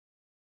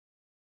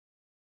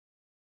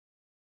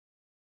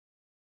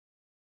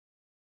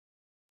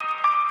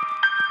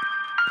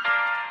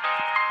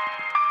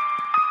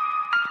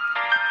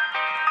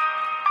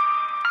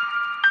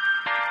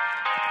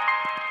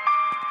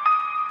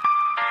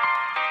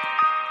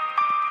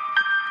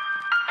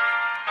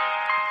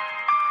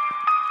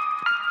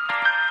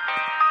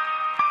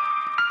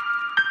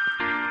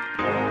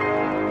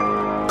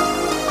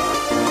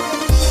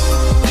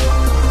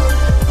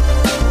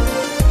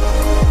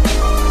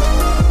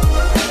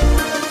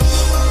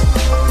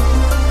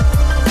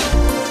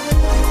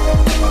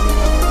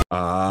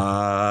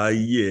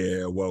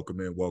welcome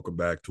in. Welcome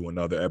back to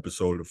another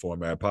episode of the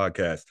Format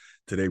Podcast.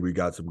 Today we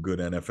got some good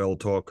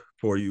NFL talk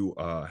for you.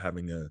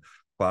 Having a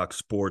Fox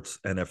Sports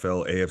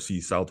NFL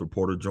AFC South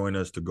reporter join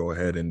us to go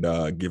ahead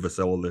and give us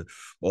all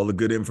the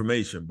good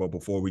information. But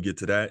before we get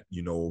to that,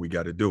 you know what we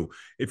got to do.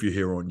 If you're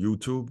here on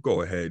YouTube,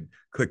 go ahead,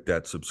 click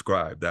that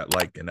subscribe, that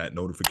like, and that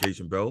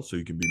notification bell so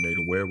you can be made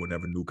aware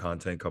whenever new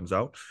content comes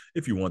out.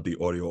 If you want the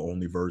audio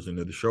only version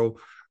of the show,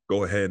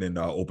 go ahead and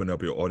open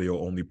up your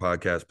audio-only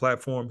podcast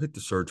platform, hit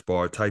the search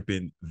bar, type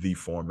in the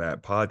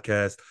Format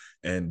Podcast,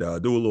 and do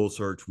a little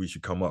search. We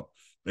should come up.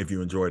 If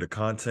you enjoy the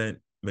content,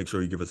 make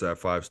sure you give us that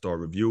 5-star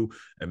review,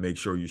 and make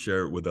sure you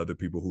share it with other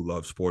people who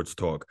love sports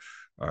talk.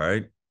 All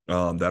right?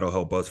 That'll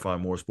help us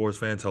find more sports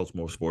fans, helps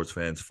more sports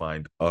fans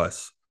find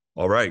us.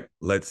 All right,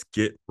 let's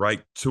get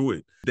right to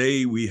it.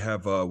 Today we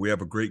have a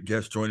great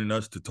guest joining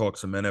us to talk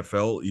some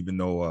NFL, even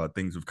though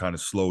things have kind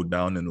of slowed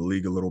down in the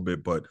league a little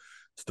bit, but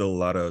still a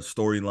lot of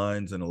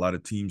storylines and a lot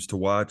of teams to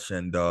watch.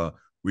 And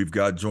we've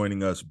got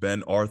joining us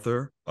Ben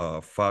Arthur,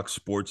 Fox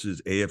Sports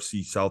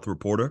AFC South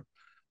reporter.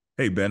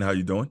 Hey, Ben, how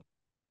you doing?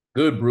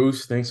 Good,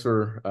 Bruce. Thanks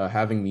for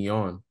having me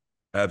on.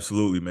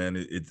 Absolutely,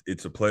 man.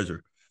 It's a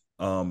pleasure.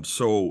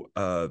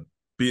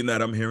 Being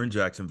that I'm here in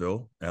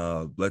Jacksonville,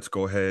 let's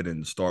go ahead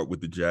and start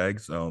with the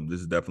Jags. This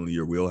is definitely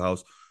your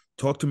wheelhouse.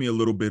 Talk to me a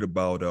little bit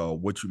about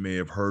what you may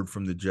have heard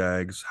from the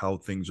Jags, how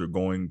things are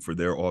going for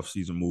their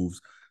offseason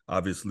moves.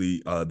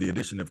 Obviously, the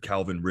addition of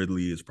Calvin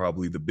Ridley is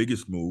probably the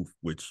biggest move,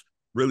 which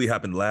really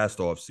happened last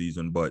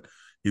offseason, but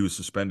he was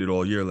suspended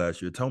all year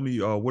last year. Tell me,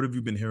 what have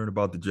you been hearing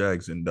about the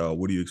Jags, and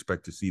what do you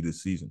expect to see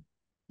this season?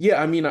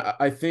 Yeah, I mean,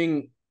 I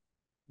think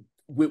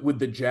with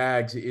the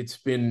Jags, it's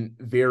been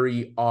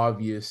very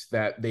obvious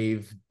that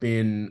they've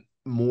been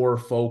more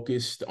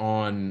focused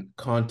on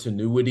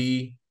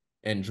continuity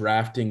and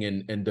drafting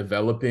and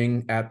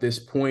developing at this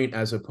point,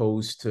 as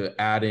opposed to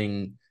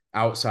adding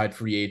outside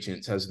free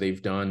agents as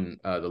they've done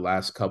the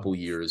last couple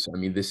years. I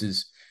mean, this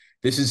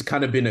has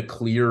kind of been a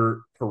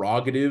clear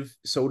prerogative,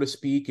 so to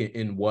speak,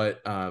 in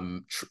what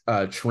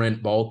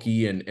Trent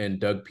Baalke and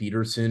Doug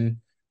Peterson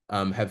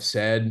have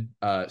said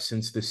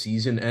since the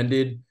season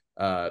ended,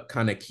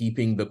 kind of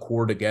keeping the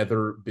core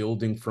together,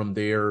 building from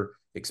there,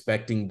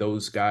 expecting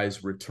those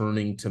guys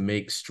returning to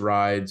make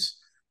strides.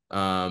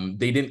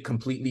 They didn't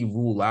completely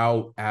rule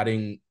out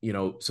adding,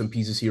 some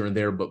pieces here and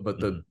there, but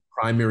the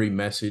primary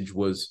message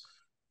was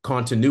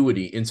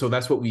continuity. And so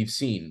that's what we've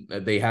seen.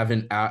 They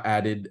haven't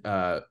added,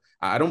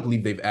 I don't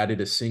believe they've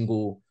added a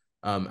single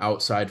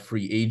outside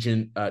free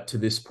agent to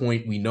this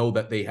point. We know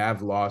that they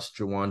have lost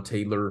Jawan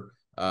Taylor,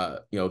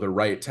 the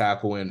right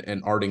tackle,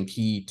 and Arden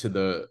Key to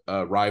the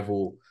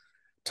rival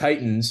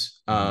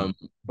Titans.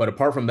 But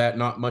apart from that,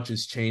 not much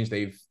has changed.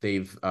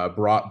 They've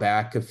brought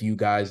back a few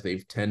guys.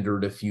 They've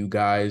tendered a few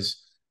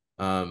guys.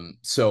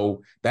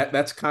 So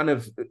that's kind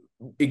of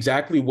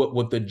exactly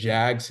what the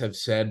Jags have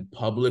said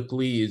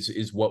publicly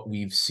is what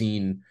we've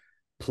seen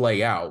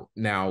play out.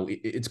 Now,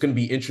 it's going to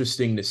be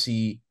interesting to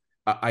see,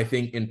 I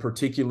think, in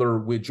particular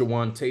with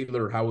Jawan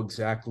Taylor, how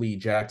exactly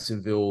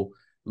Jacksonville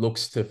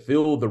looks to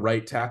fill the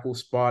right tackle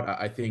spot.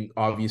 I think,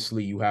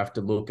 obviously, you have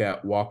to look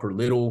at Walker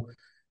Little.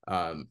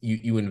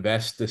 You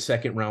invest the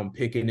second-round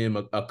pick in him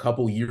a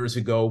couple years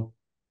ago.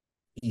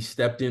 He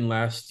stepped in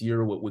last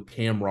year with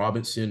Cam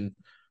Robinson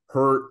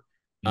hurt.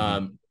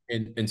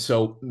 And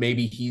so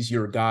maybe he's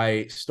your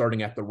guy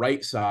starting at the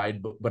right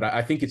side, but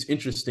I think it's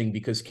interesting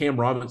because Cam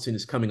Robinson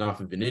is coming off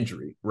of an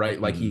injury,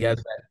 right? Like he has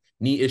that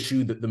knee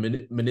issue, the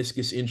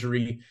meniscus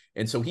injury,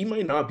 and so he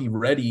might not be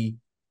ready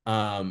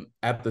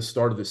at the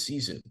start of the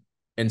season.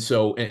 And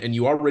so, and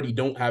you already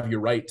don't have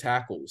your right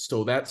tackle,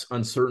 so that's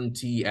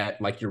uncertainty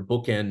at like your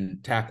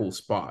bookend tackle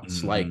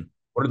spots. Like,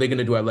 what are they going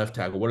to do at left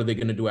tackle? What are they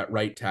going to do at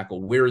right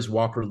tackle? Where is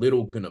Walker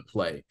Little going to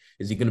play?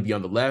 Is he going to be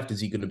on the left? Is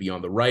he going to be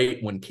on the right?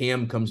 When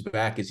Cam comes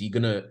back, is he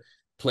going to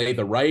play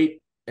the right?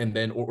 And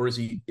then, or is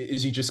he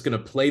just going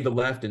to play the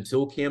left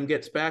until Cam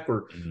gets back?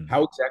 Or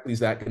how exactly is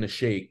that going to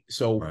shake?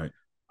 So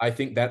I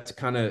think that's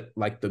kind of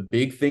like the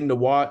big thing to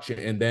watch.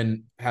 And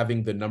then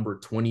having the number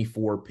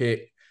 24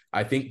 pick,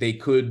 I think they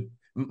could,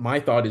 my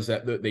thought is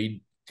that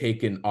they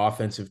take an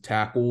offensive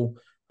tackle.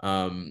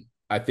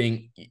 I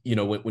think,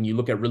 when you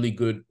look at really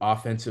good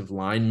offensive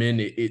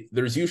linemen,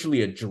 there's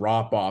usually a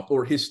drop off,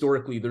 or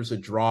historically there's a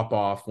drop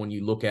off when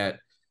you look at,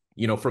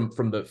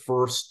 from the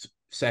first,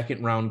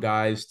 second round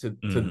guys to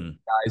the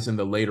guys in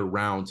the later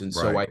rounds. And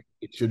so I think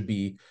it should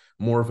be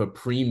more of a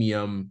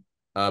premium,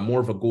 more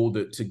of a goal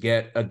to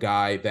get a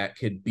guy that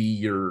could be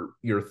your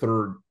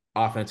third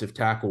offensive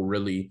tackle,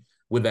 really,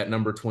 with that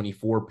number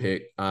 24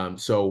 pick.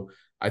 So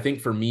I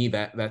think for me,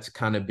 that's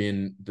kind of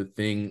been the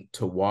thing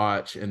to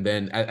watch. And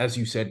then, as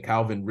you said,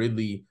 Calvin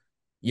Ridley,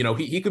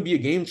 he could be a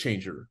game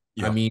changer.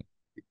 Yep. I mean,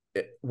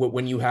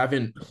 when you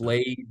haven't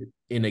played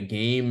in a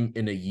game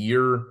in a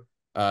year,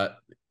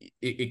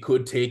 it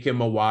could take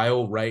him a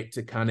while, right,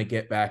 to kind of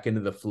get back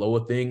into the flow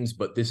of things.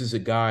 But this is a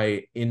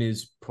guy in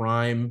his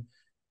prime.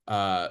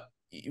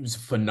 He was a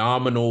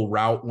phenomenal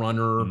route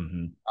runner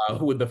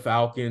with the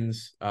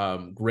Falcons,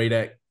 great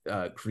at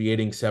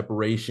creating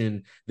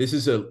separation. This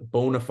is a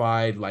bona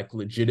fide, like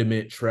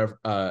legitimate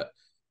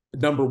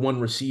number one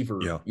receiver,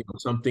 Yeah.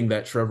 something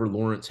that Trevor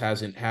Lawrence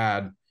hasn't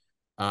had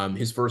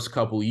his first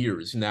couple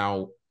years.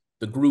 Now,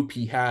 the group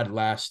he had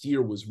last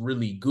year was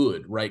really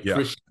good, right? Yeah.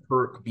 Christian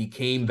Kirk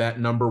became that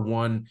number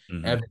one.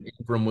 Mm-hmm. Evan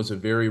Ingram was a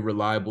very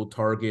reliable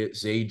target.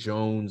 Zay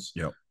Jones,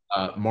 Yep.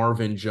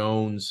 Marvin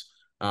Jones,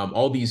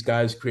 all these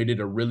guys created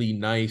a really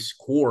nice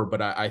core.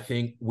 But I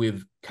think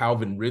with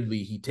Calvin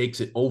Ridley, he takes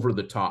it over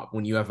the top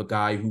when you have a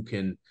guy who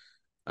can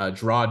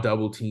draw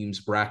double teams,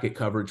 bracket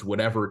coverage,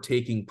 whatever,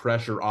 taking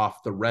pressure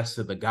off the rest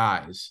of the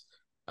guys.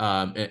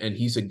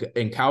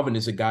 And Calvin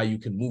is a guy you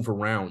can move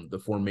around the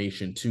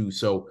formation too.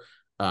 So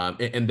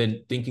and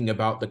then thinking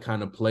about the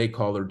kind of play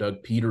caller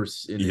Doug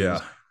Peterson is,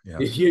 Yeah. Yeah.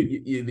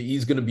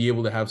 he's going to be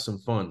able to have some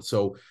fun.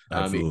 So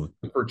Absolutely.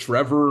 for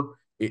Trevor,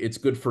 it's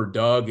good for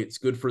Doug. It's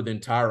good for the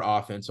entire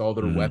offense, all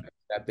their Mm-hmm. weapons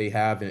that they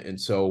have, and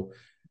so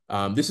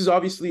this is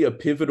obviously going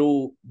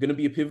to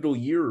be a pivotal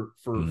year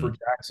for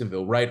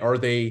Jacksonville, right? Are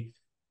they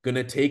going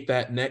to take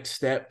that next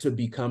step to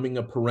becoming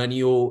a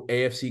perennial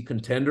AFC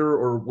contender,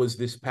 or was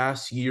this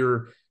past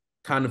year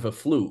kind of a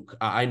fluke?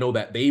 I know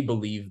that they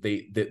believe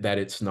that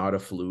it's not a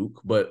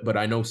fluke, but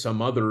I know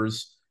some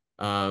others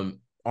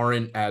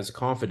aren't as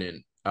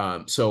confident.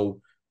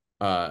 So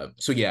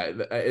yeah,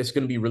 it's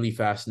going to be really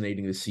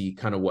fascinating to see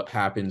kind of what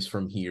happens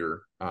from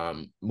here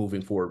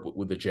moving forward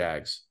with the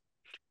Jags.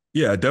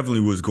 Yeah, I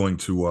definitely was going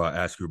to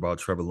ask you about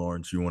Trevor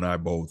Lawrence. You and I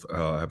both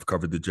have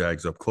covered the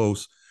Jags up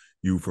close.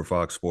 You for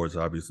Fox Sports,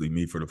 obviously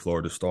me for the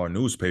Florida Star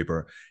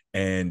newspaper.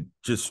 And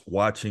just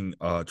watching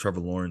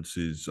Trevor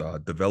Lawrence's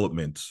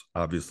developments,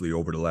 obviously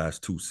over the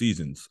last 2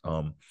 seasons,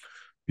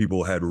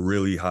 people had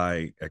really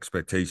high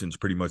expectations.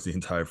 Pretty much the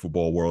entire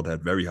football world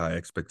had very high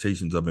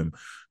expectations of him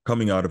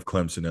coming out of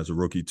Clemson as a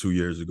rookie 2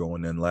 years ago.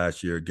 And then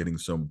last year getting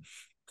some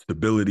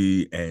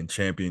stability and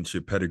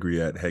championship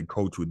pedigree at head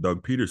coach with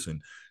Doug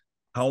Peterson.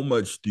 How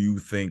much do you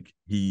think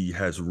he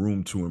has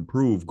room to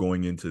improve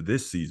going into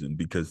this season?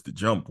 Because the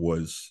jump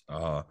was,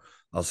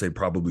 I'll say,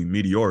 probably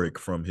meteoric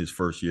from his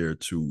first year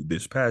to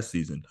this past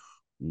season.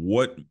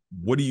 What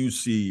do you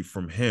see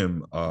from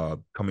him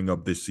coming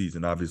up this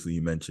season? Obviously,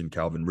 you mentioned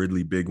Calvin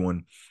Ridley, big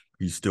one.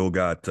 He's still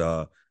got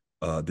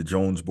the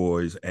Jones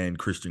boys and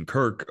Christian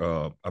Kirk.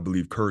 I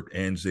believe Kirk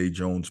and Zay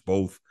Jones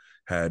both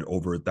had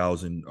over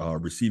 1,000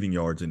 receiving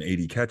yards and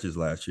 80 catches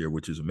last year,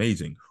 which is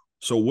amazing.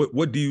 So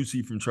what do you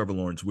see from Trevor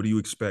Lawrence? What do you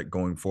expect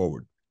going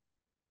forward?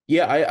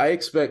 Yeah, I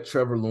expect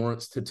Trevor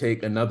Lawrence to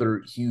take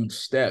another huge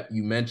step.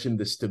 You mentioned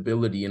the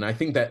stability, and I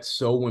think that's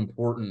so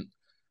important,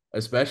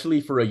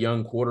 especially for a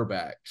young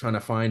quarterback trying to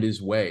find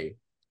his way.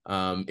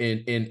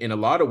 In a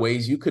lot of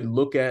ways, you could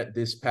look at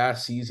this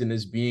past season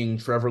as being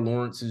Trevor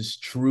Lawrence's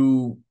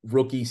true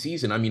rookie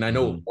season. I mean, I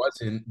know it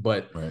wasn't,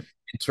 but Right.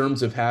 in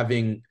terms of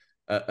having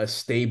a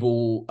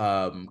stable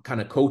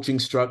kind of coaching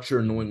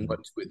structure, knowing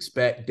what to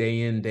expect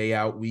day in, day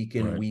out, week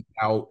in, Right. week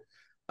out.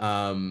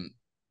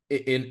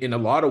 In a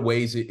lot of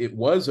ways, it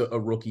was a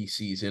rookie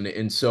season.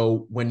 And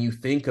so when you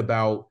think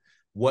about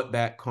what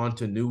that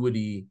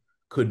continuity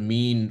could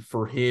mean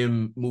for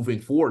him moving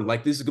forward,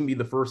 like this is going to be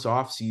the first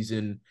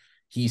offseason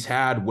he's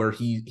had where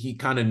he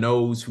kind of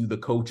knows who the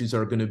coaches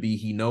are going to be.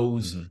 He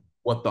knows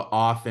what the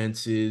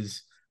offense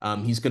is.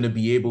 He's going to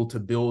be able to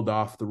build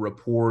off the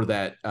rapport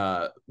that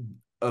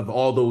of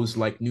all those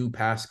like new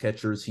pass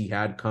catchers he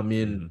had come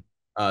in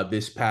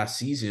this past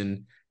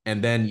season.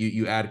 And then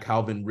you add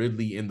Calvin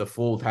Ridley in the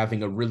fold,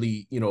 having a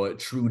really, a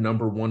true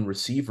number one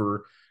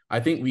receiver. I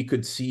think we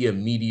could see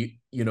immediate,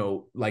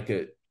 like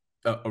a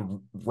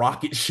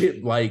rocket ship,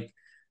 like,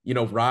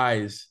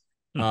 rise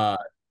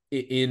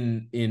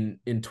in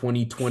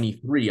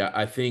 2023.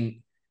 I think,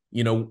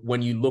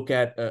 when you look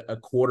at a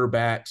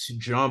quarterback's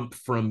jump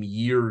from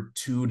year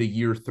 2 to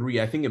year 3,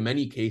 I think in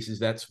many cases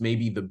that's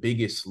maybe the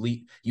biggest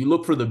leap. You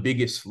look for the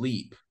biggest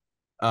leap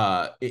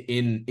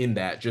in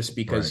that, just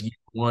because Right. year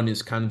 1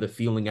 is kind of the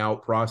feeling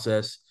out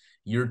process.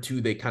 Year 2,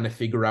 they kind of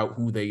figure out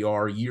who they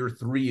are. Year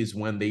 3 is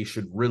when they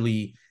should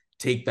really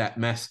take that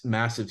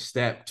massive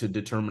step to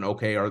determine,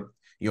 okay, are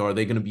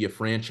they going to be a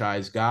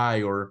franchise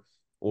guy, or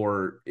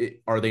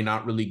are they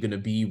not really going to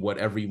be what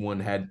everyone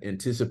had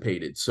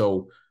anticipated?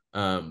 So,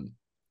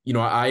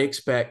 I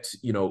expect,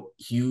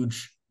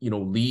 huge,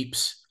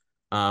 leaps.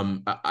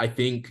 I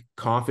think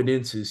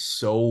confidence is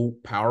so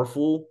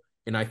powerful.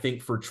 And I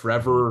think for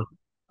Trevor,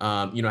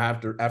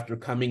 after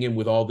coming in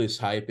with all this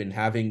hype and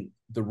having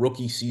the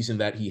rookie season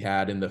that he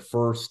had in the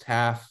first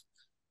half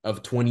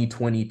of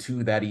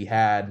 2022 that he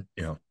had,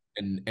 Yeah.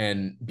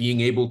 and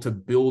being able to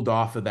build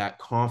off of that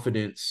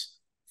confidence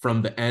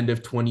from the end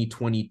of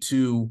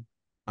 2022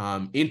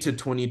 into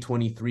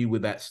 2023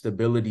 with that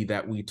stability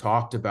that we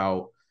talked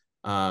about.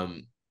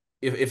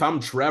 If I'm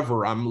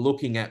Trevor, I'm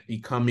looking at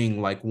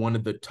becoming like one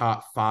of the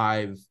top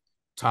 5,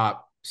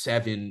 top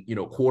 7,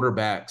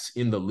 quarterbacks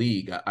in the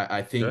league.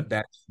 I think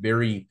that's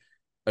very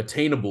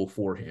attainable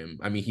for him.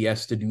 I mean, he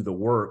has to do the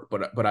work,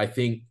 but I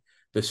think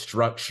the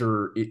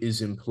structure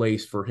is in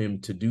place for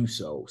him to do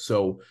so.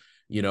 So,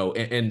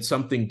 and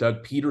something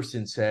Doug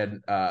Peterson said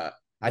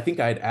I think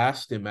I'd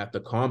asked him at the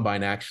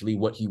combine actually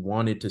what he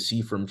wanted to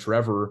see from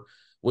Trevor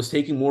was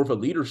taking more of a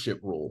leadership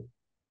role.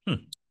 Hmm.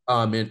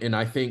 And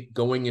I think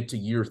going into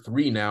year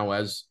 3 now,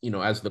 as you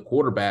know, as the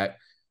quarterback,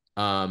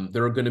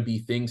 there are going to be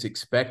things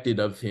expected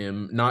of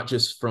him, not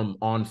just from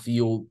on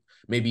field,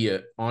 maybe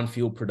a on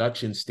field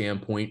production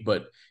standpoint,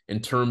 but in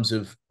terms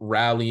of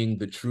rallying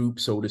the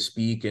troops, so to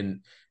speak,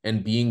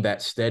 and being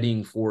that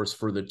steadying force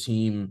for the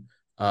team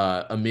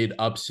amid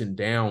ups and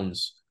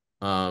downs.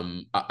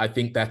 I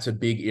think that's a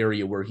big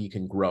area where he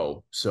can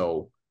grow.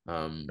 So,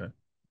 Okay.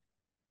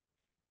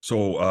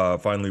 So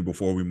finally,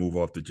 before we move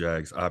off the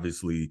Jags,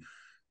 obviously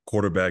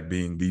quarterback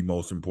being the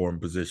most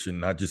important position,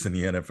 not just in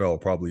the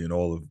NFL, probably in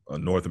all of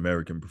North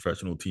American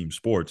professional team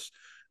sports.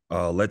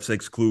 Let's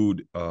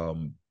exclude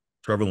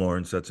Trevor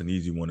Lawrence. That's an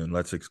easy one. And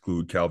let's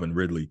exclude Calvin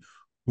Ridley.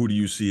 Who do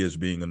you see as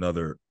being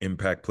another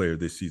impact player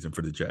this season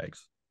for the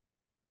Jags?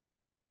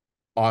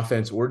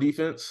 offense or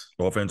defense?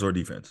 Offense or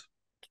defense?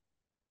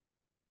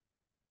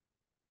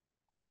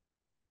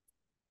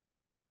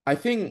 I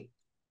think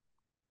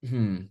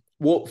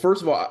well,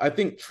 first of all, I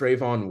think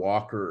Trayvon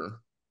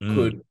Walker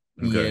could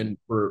be Okay. in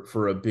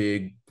for a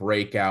big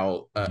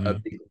breakout, a Mm-hmm.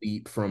 big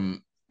leap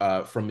from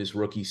his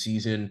rookie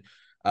season.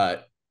 Uh,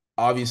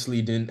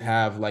 Obviously didn't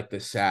have like the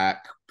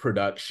sack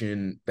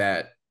production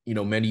that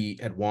many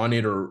had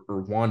wanted or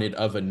wanted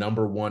of a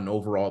number one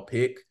overall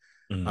pick.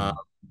 Uh, Mm-hmm.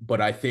 but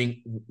I think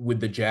with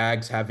the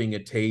Jags having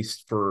a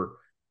taste for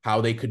how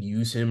they could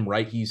use him,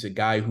 right? He's a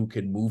guy who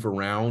could move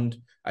around.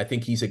 I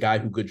think he's a guy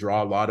who could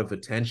draw a lot of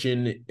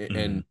attention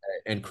Mm-hmm.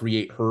 and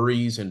create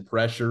hurries and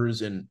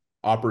pressures and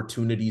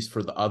opportunities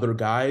for the other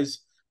guys.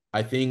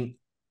 I think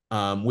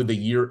with a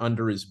year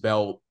under his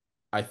belt,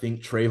 I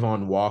think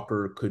Trayvon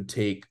Walker could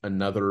take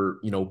another,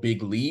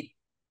 big leap.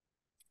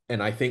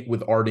 And I think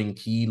with Arden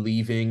Key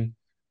leaving,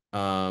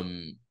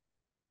 um,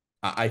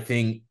 I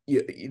think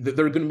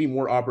there are going to be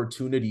more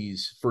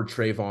opportunities for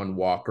Trayvon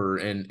Walker,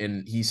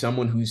 and he's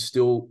someone who's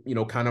still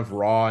kind of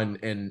raw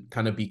and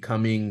kind of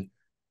becoming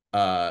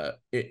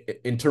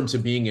in terms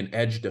of being an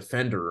edge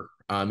defender.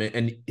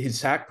 And his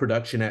sack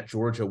production at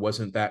Georgia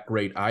wasn't that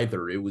great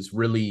either. It was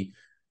really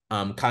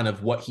kind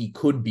of what he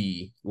could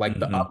be, like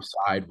the Mm-hmm.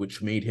 upside,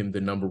 which made him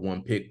the number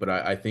one pick. But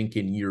I think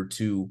in year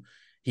 2,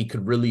 he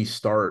could really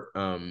start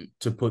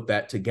to put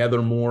that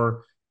together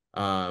more.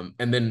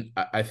 And then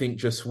I think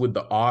just with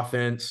the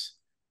offense,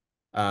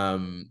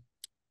 um,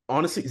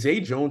 honestly, Zay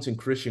Jones and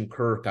Christian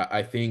Kirk,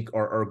 I think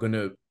are going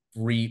to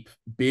reap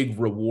big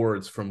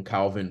rewards from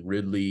Calvin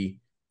Ridley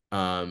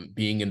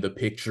being in the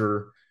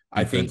picture.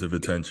 I think Defensive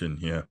attention.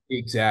 Yeah.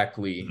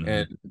 exactly,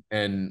 Mm-hmm.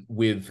 and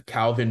with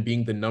Calvin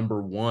being the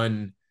number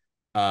one,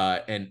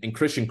 and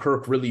Christian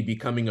Kirk really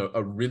becoming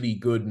a really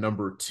good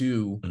number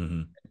 2.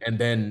 Mm-hmm. And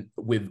then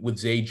with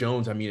Zay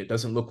Jones, I mean, it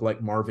doesn't look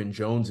like Marvin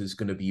Jones is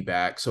going to be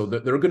back. So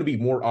there are going to be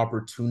more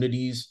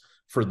opportunities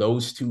for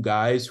those two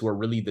guys who are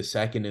really the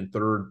second and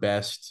third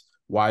best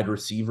wide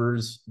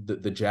receivers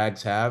that the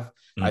Jags have.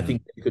 I Mm-hmm.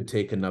 think they could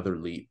take another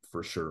leap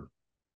for sure.